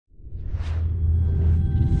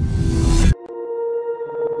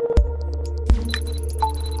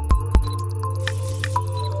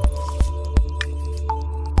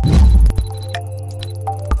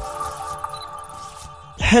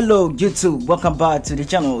Hello YouTube, welcome back to the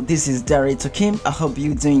channel. This is Director Kim. I hope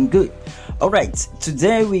you're doing good. Alright,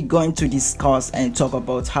 today we're going to discuss and talk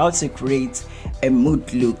about how to create a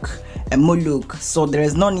mood look. So there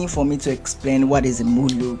is no need for me to explain what is a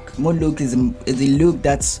mood look. Mood look is a look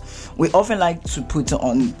that we often like to put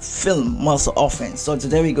on film most often. So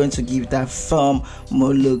today we're going to give that film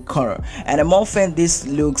mood look color. And I'm often this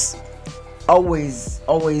looks always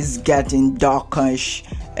getting darkish.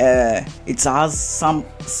 It has some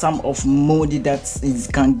of moody that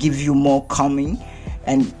can give you more calming,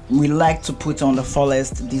 and we like to put on the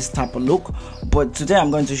fullest this type of look. But today I'm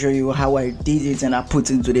going to show you how I did it, and I put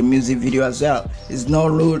it into the music video as well. There's no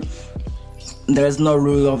rule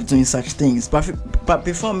of doing such things, but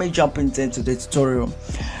before me jump into the tutorial,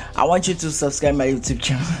 I want you to subscribe my YouTube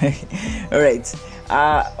channel. All right.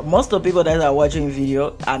 Most of the people that are watching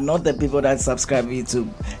video are not the people that subscribe YouTube.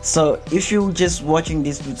 So if you're just watching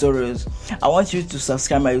these tutorials, I want you to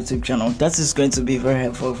subscribe my YouTube channel. That is going to be very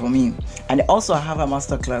helpful for me. And also I have a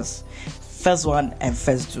masterclass, first one and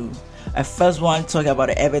first two. A first one talk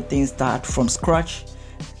about everything start from scratch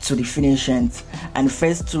to the finishing, and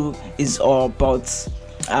first two is all about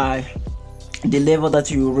the level that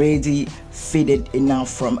you already faded enough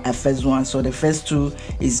from a first one. So the first two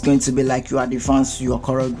is going to be like you are advanced your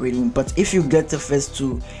color grading. But if you get the first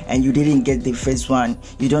two and you didn't get the first one,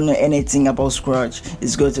 you don't know anything about scratch,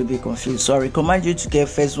 it's going to be confused. So I recommend you to get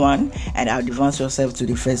first one and advance yourself to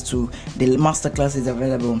the first two. The masterclass is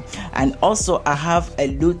available, and also I have a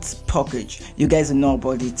loot package. You guys know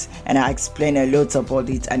about it, and I explain a lot about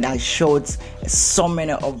it, and I showed so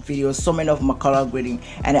many of videos, so many of my color grading.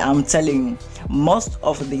 And I'm telling you, most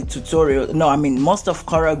of the most of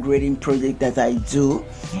color grading project that I do,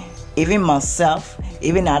 even myself,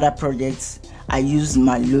 even other projects, I use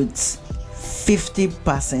my loots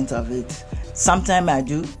 50% of it. Sometimes I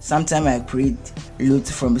do, sometimes I create loot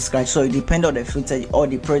from scratch. So it depends on the footage or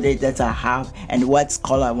the project that I have and what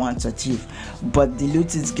color I want to achieve. But the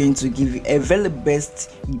loot is going to give you a very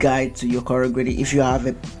best guide to your color grading if you have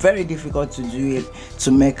a very difficult to do it,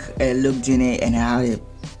 to make a look DNA, and have it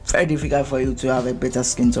very difficult for you to have a better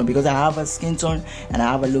skin tone, because I have a skin tone and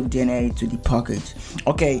I have a look DNA to the package.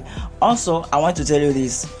 Okay, also I want to tell you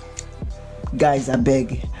this, guys, I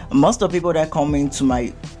beg, most of the people that come into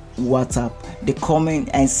my WhatsApp, they comment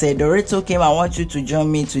and say, Dorito Kim, I want you to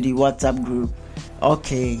join me to the WhatsApp group.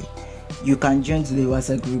 Okay, you can join to the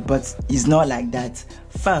WhatsApp group, but it's not like that.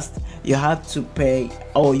 First you have to pay,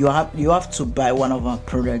 or you have to buy one of our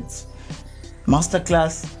products,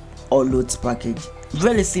 Masterclass or Loads package.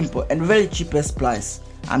 Very simple and very cheapest price.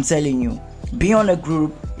 I'm telling you, being on a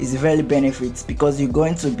group is very benefits, because you're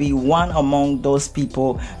going to be one among those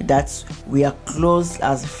people that we are close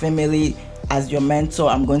as family. As your mentor,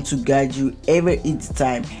 I'm going to guide you each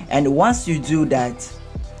time. And once you do that,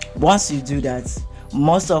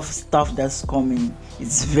 most of stuff that's coming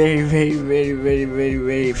is very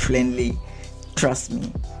friendly. Trust me.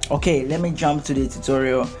 Okay, let me jump to the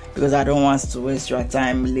tutorial, because I don't want to waste your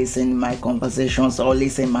time listening my conversations or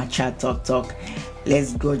listen my chat talk.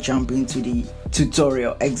 Let's go jump into the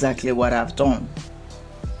tutorial, exactly what I've done.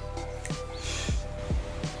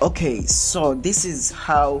 Okay, so this is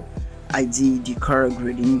how I did the color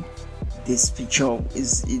grading. This picture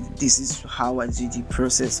this is how I did the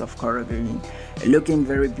process of color grading, looking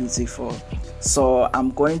very beautiful. So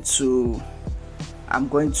I'm going to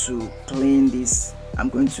clean this. I'm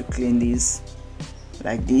going to clean this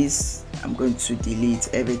like this. I'm going to delete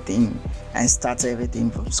everything and start everything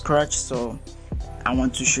from scratch. So I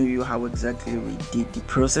want to show you how exactly we did the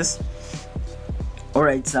process. All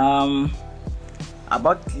right,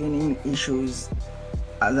 about cleaning issues,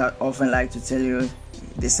 as I often like to tell you,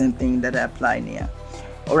 the same thing that I apply here.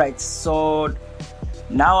 All right, so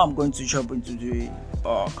now I'm going to jump into the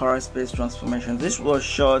color space transformation. This was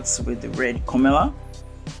shot with the red camera.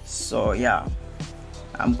 So yeah,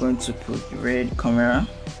 I'm going to put the red camera,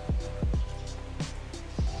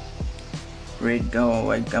 red go,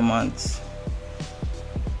 white gamut.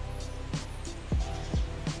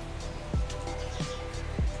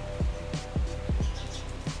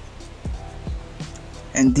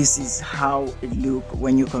 And this is how it look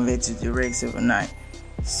when you convert to the Rec 79.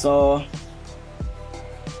 So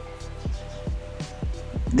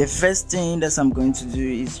the first thing that I'm going to do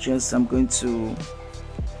is just I'm going to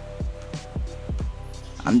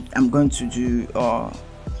do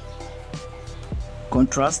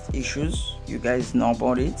contrast issues. You guys know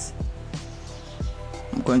about it.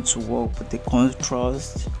 I'm going to work with the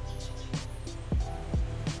contrast,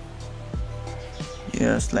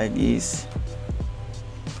 just like this.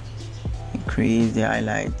 Increase the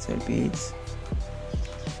highlights a bit.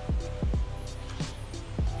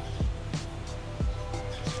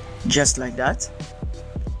 just like that.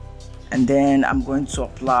 And then I'm going to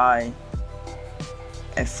apply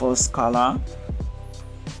a false color.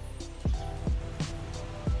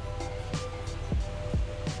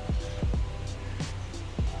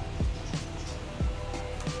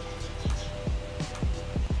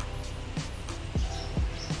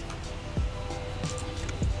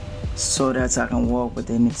 So that I can work with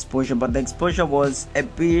an exposure, but the exposure was a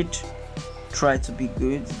bit, try to be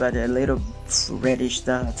good, but a little reddish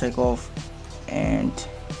that I take off and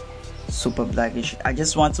super blackish. I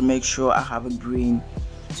just want to make sure I have a green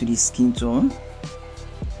to the skin tone,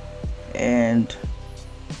 and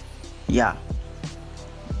yeah,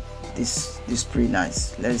 this is pretty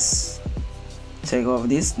nice. Let's take off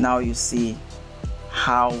this. Now you see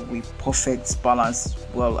how we perfect balance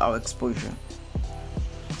well our exposure.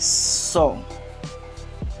 So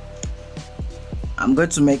I'm going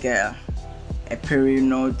to make a period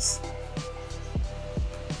note,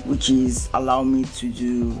 which is allow me to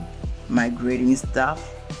do my grading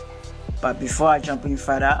stuff. But before I jump in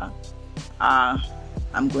further,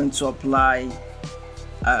 I'm going to apply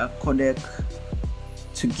a codec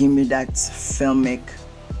to give me that filmic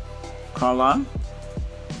color.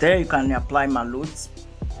 There you can apply malutes,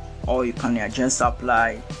 or you can just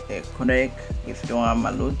apply a codec if you don't have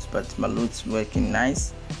malutes, but malutes working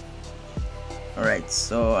nice. Alright,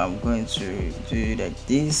 so I'm going to do like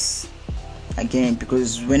this again,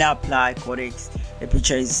 because when I apply codecs, the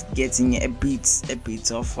picture is getting a bit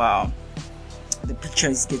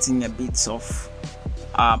of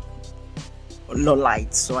low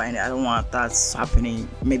light, so I don't want that's happening.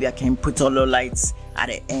 Maybe I can put all low lights at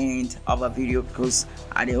the end of a video, because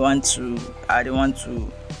I don't want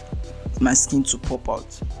to my skin to pop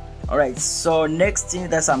out. Alright, so next thing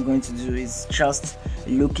that I'm going to do is just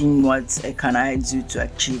looking what can I do to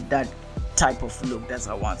achieve that type of look that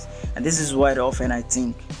I want. And this is what often I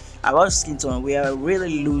think about skin tone. We are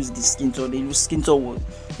really lose the skin tone. The skin tone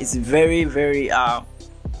is very the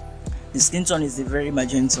skin tone is very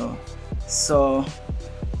magenta. So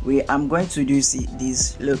I'm going to do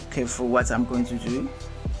this. Look careful what I'm going to do.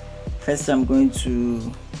 First I'm going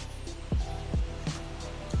to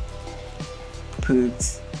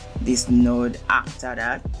put this node after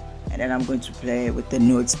that, and then I'm going to play with the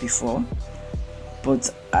nodes before,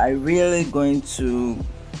 but I really going to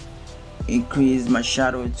increase my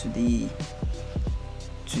shadow to the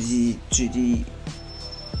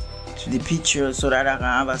picture, so that I can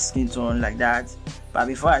have a skin tone like that. But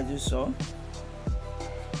before I do so,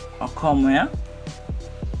 I'll come here,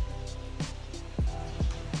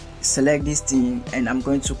 select this thing, and I'm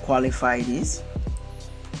going to qualify this.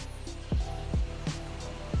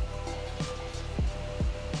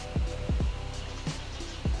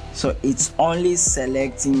 So it's only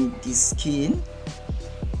selecting the skin,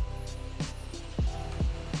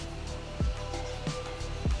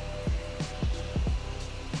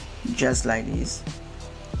 just like this.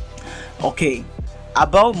 Okay,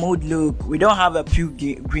 about mood look, we don't have a pure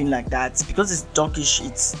green like that, because it's darkish.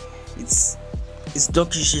 It's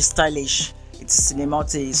darkish, it's stylish, it's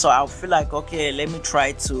cinematic. So I feel like, okay, let me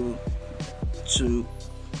try to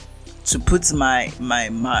put my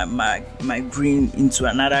green into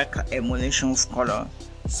another emulation of color.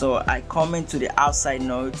 So I come into the outside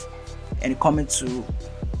node and come into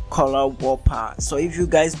color wallpaper. So if you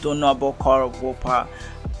guys don't know about color wallpaper,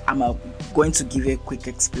 I'm going to give a quick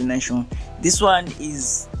explanation. This one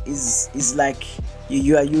is like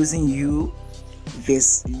you are using hue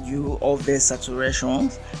or versus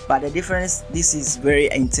saturation, but the difference, this is very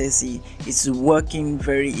intensity. It's working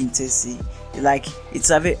very intensely, like it's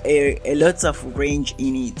having a lot of range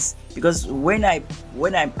in it, because when I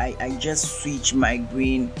just switch my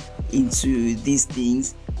green into these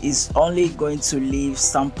things, it's only going to leave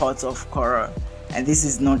some parts of color, and this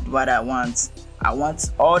is not what I want. I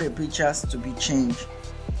want all the pictures to be changed.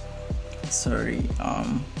 Sorry,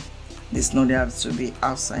 this node has to be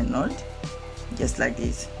outside node, just like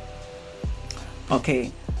this.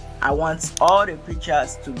 Okay, I want all the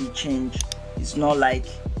pictures to be changed. It's not like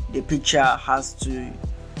the picture has to,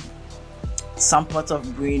 some part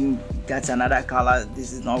of green gets another color.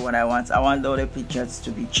 This is not what I want. I want all the pictures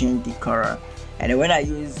to be changed the color. And when I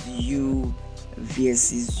use hue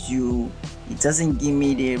versus hue, it doesn't give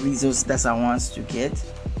me the results that I want to get.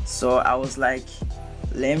 So I was like,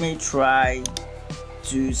 let me try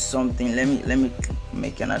do something. Let me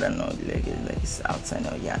make another node like it's outside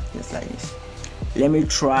node. Yeah, just like this. Let me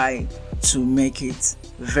try to make it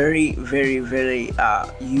very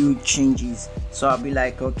huge changes. So I'll be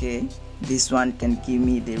like, okay, this one can give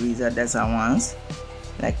me the result that I want.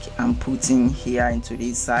 Like I'm putting here into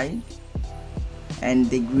this side, and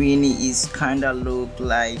the green is kind of look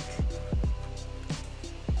like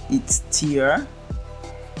its tier,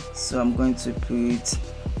 so I'm going to put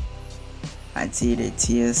until the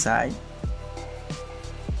tier side.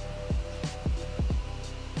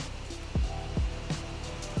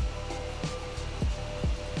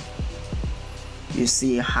 You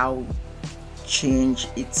see how change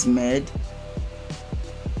it's made,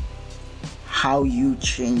 how you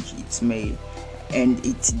change it's made, and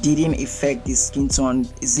it didn't affect the skin tone.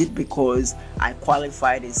 Is it because I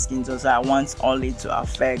qualified the skin tone, so I want only to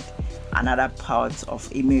affect another part of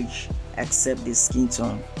image except the skin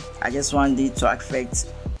tone? I just want it to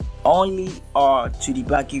affect only or to the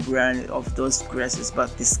background of those grasses,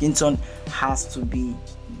 but the skin tone has to be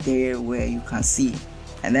there where you can see.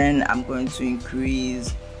 And then I'm going to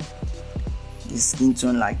increase the skin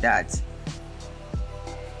tone like that.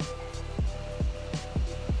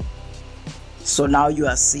 So now you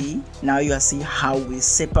are see how we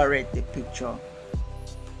separate the picture.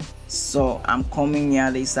 So I'm coming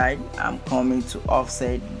here this side, I'm coming to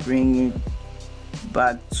offset, bring it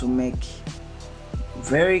back to make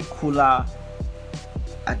very cooler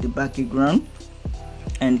at the background,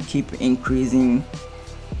 and keep increasing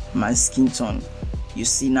my skin tone. You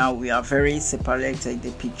see now we are very separated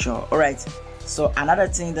the picture. All right, so another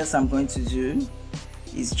thing that I'm going to do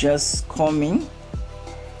is just coming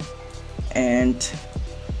and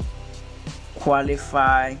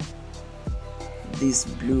qualify this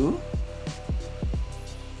blue,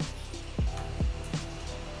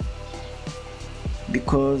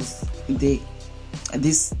 because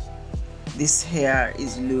this hair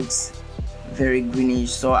looks very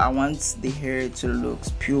greenish, so I want the hair to look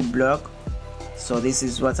pure black. So this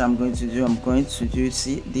is what I'm going to do. I'm going to do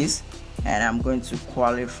this, and I'm going to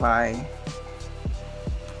qualify.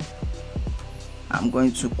 I'm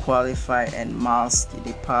going to qualify and mask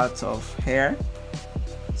the part of hair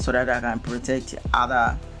so that I can protect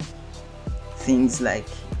other things like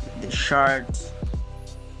the shirt,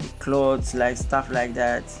 the clothes, like stuff like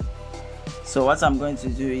that. So what I'm going to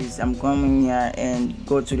do is I'm coming here and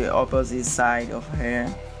go to the opposite side of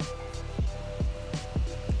hair,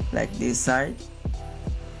 like this side.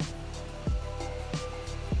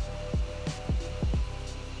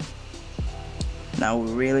 Now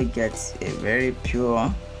we really get a very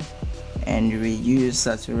pure and reduce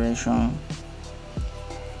saturation.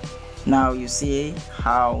 Now you see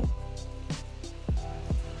how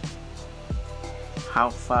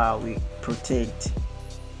far we protect.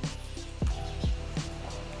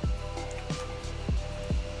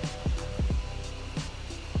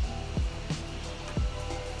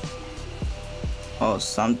 Or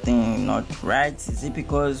something not right? Is it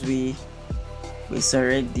because we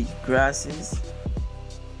select the grasses?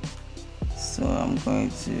 So I'm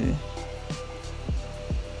going to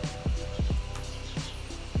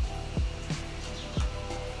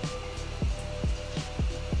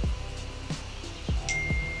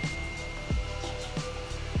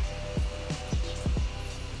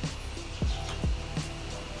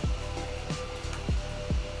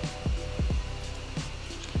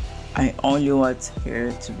I only want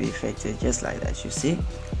hair to be affected just like that, you see.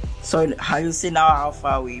 So how you see now how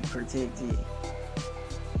far we protect the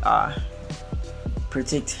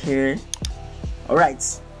protect hair. All right,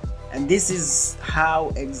 and this is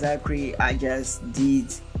how exactly I just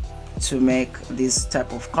did to make this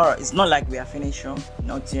type of color. It's not like we are finished,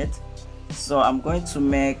 not yet. So I'm going to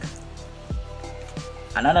make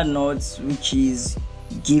another note, which is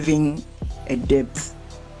giving a depth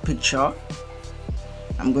picture.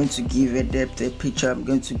 I'm going to give a depth a picture. I'm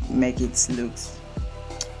going to make it look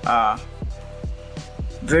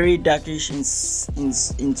very darkish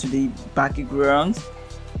into the background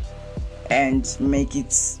and make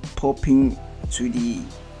it popping to the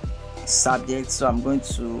subject. So I'm going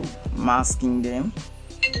to masking them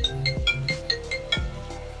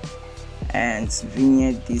and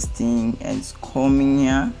vignette this thing and coming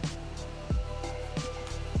here.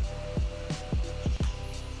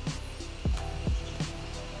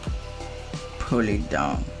 Pull it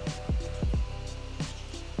down.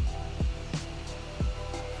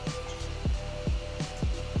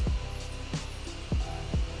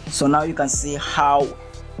 So now you can see how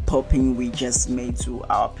popping we just made to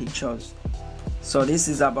our pictures. So this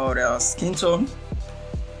is about our skin tone.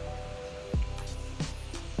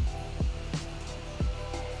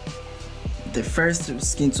 The first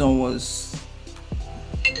skin tone was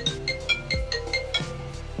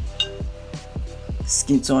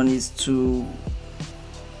skin tone is too,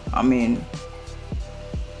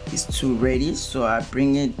 it's too reddish, so I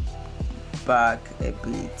bring it back a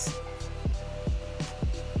bit.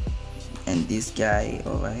 And this guy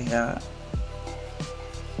over here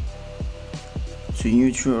to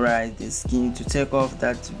neutralize the skin, to take off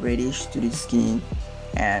that reddish to the skin,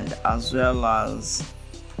 and as well as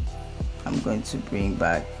I'm going to bring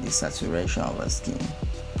back the saturation of our skin.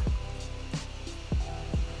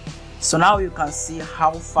 So now you can see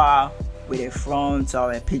how far with the front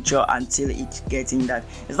of a picture until it's getting that.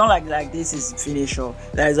 It's not like this is finished. Or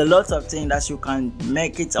there is a lot of things that you can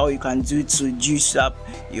make it or you can do to juice up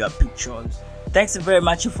your pictures. Thanks very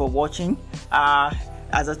much for watching.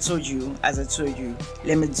 As I told you,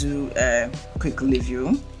 let me do a quick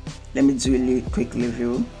review.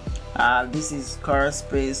 This is color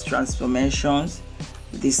space transformations.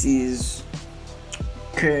 This is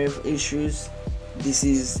curve issues. This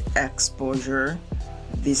is exposure.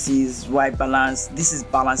 This is white balance. This is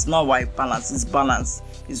balance, not white balance. It's balance.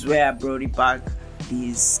 Is where I brought it back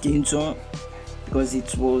the skin tone because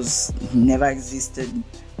it was never existed.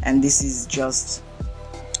 And this is just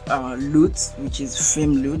loot, which is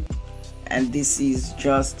film loot, and this is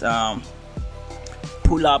just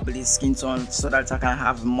pull up the skin tone so that I can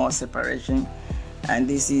have more separation. And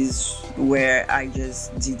this is where I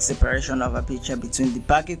just did separation of a picture between the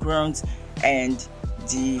background and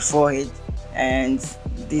the forehead. And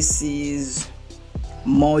this is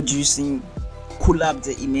more juicing, cool up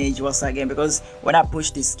the image once again, because when I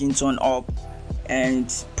push the skin tone up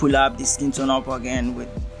and pull up the skin tone up again with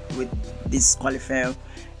this qualifier,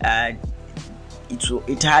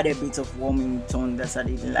 it had a bit of warming tone that I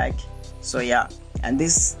didn't like. So yeah, and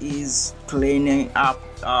this is cleaning up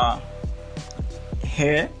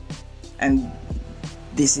hair, and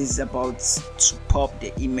this is about to pop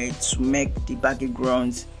the image to make the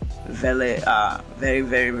background very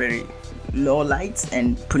low light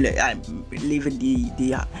and pull it leave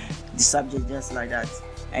the subject just like that.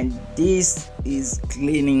 And this is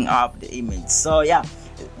cleaning up the image. So yeah,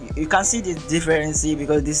 you can see the difference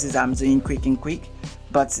because this is I'm doing quick,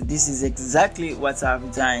 but this is exactly what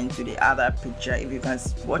I've done to the other picture. If you can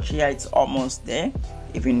watch here, it's almost there.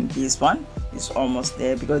 Even this one is almost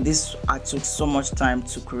there because this I took so much time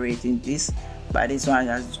to creating this, but this one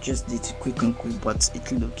I just did quick, but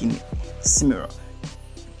it looking similar.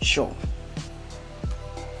 Sure.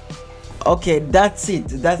 Okay, that's it.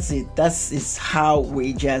 That is how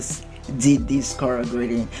we just did this color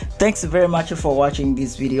grading. Thanks very much for watching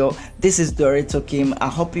this video. This is D.O.P. I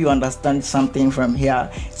hope you understand something from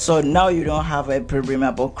here. So now you don't have a problem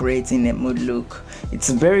about creating a mood look. It's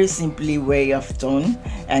a very simply way of tone,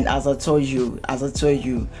 and as I told you,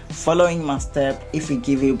 following my step, if it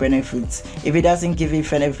give you benefits, if it doesn't give you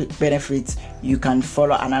benefits, you can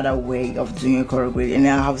follow another way of doing color grading. And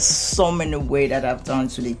I have so many ways that I've done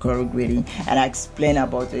to the color grading, and I explain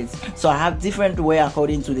about it. So I have different way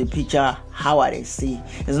according to the picture how I see.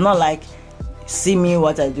 It's not like see me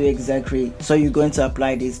what I do exactly, so you're going to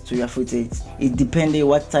apply this to your footage. It depends on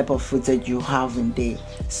what type of footage you have in there.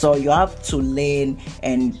 So you have to learn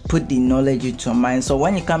and put the knowledge into your mind. So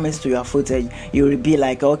when it comes to your footage, you will be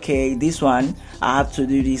like, okay, this one I have to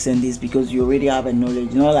do this and this, because you already have a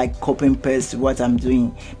knowledge. You know, like copy and paste what I'm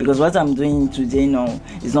doing, because what I'm doing today now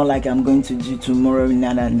is not like I'm going to do tomorrow in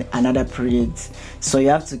another project. So you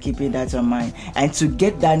have to keep it that in mind. And to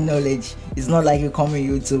get that knowledge, it's not like you come on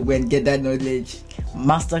YouTube and get that knowledge.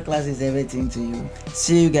 Masterclass is everything to you.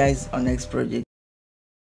 See you guys on next project.